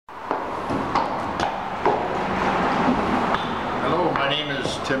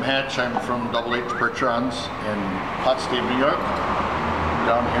Tim Hatch. I'm from Double H Percherons in Potsdam, New York.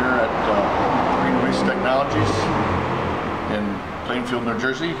 Down here at Green Waste Technologies in Plainfield, New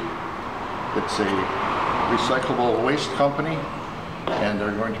Jersey. It's a recyclable waste company, and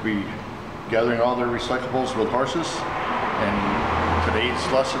they're going to be gathering all their recyclables with horses. And today's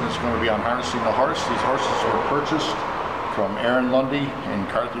lesson is going to be on harnessing the horse. These horses were purchased from Aaron Lundy in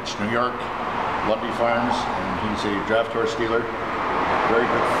Carthage, New York, Lundy Farms, and he's a draft horse dealer. Very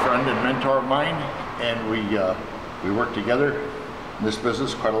good friend and mentor of mine, and we work together in this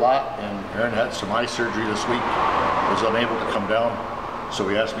business quite a lot. And Aaron had some eye surgery this week, was unable to come down, so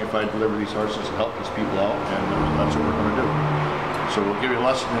he asked me if I'd deliver these horses and help these people out, and that's what we're going to do. So we'll give you a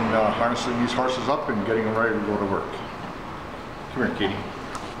lesson in harnessing these horses up and getting them ready to go to work. Come here, Katie.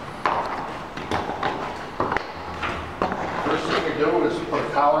 First thing we do is put a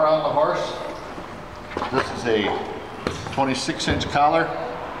collar on the horse. This is a 26-inch collar.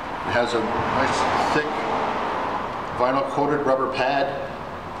 It has a nice thick vinyl coated rubber pad.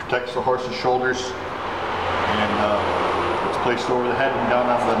 Protects the horse's shoulders, and it's placed over the head and down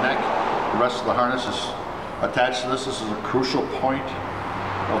onto the neck. The rest of the harness is attached to this. This is a crucial point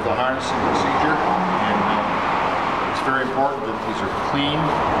of the harnessing procedure, and it's very important that these are clean,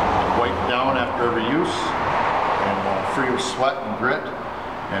 wiped down after every use, and free of sweat and grit,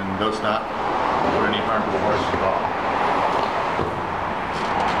 and does not do any harm to the horse at all.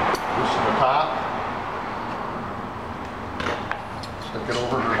 Loosen the top, stick it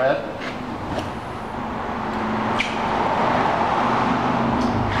over her head.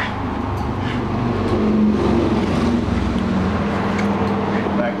 Get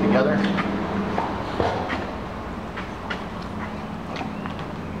it back together.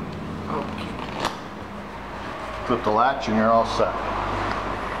 Flip the latch and you're all set.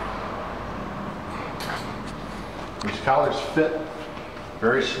 These collars fit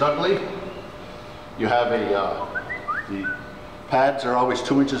very snugly. You have the pads are always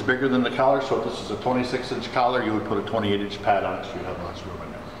 2 inches bigger than the collar, so if this is a 26-inch collar, you would put a 28-inch pad on it so you have less room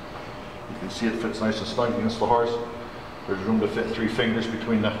in there. You can see it fits nice and snug against the horse. There's room to fit 3 fingers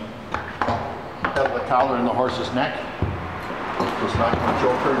between the head of the collar and the horse's neck. So it's not going to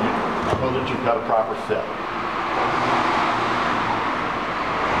choke her, and you know that you've got a proper fit.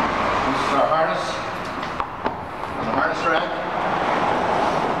 This is our harness on the harness rack.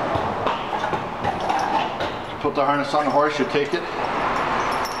 To put the harness on the horse, you take it,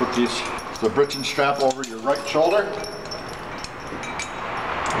 put the britchin strap over your right shoulder.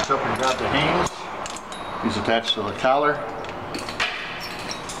 Reach up and grab the hames. These attached to the collar.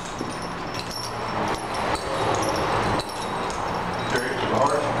 Carry it to the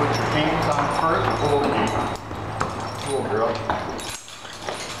horse. Put your hames on first. Pull, girl.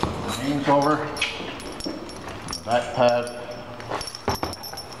 The hames over. The back pad.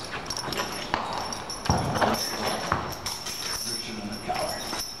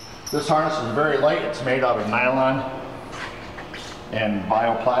 This harness is very light. It's made out of nylon and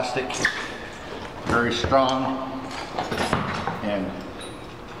bioplastic. Very strong and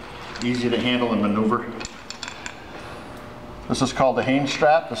easy to handle and maneuver. This is called the hame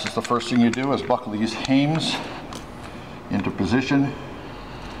strap. This is the first thing you do is buckle these hames into position.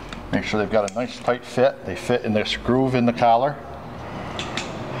 Make sure they've got a nice tight fit. They fit in this groove in the collar.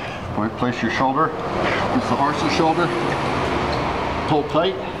 Place your shoulder. This is the horse's shoulder. Pull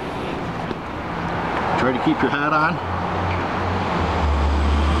tight. Try to keep your hat on.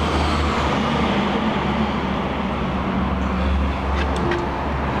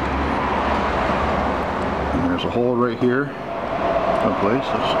 And there's a hole right here. No place.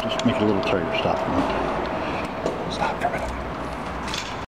 Let's just make it a little tighter. Stop.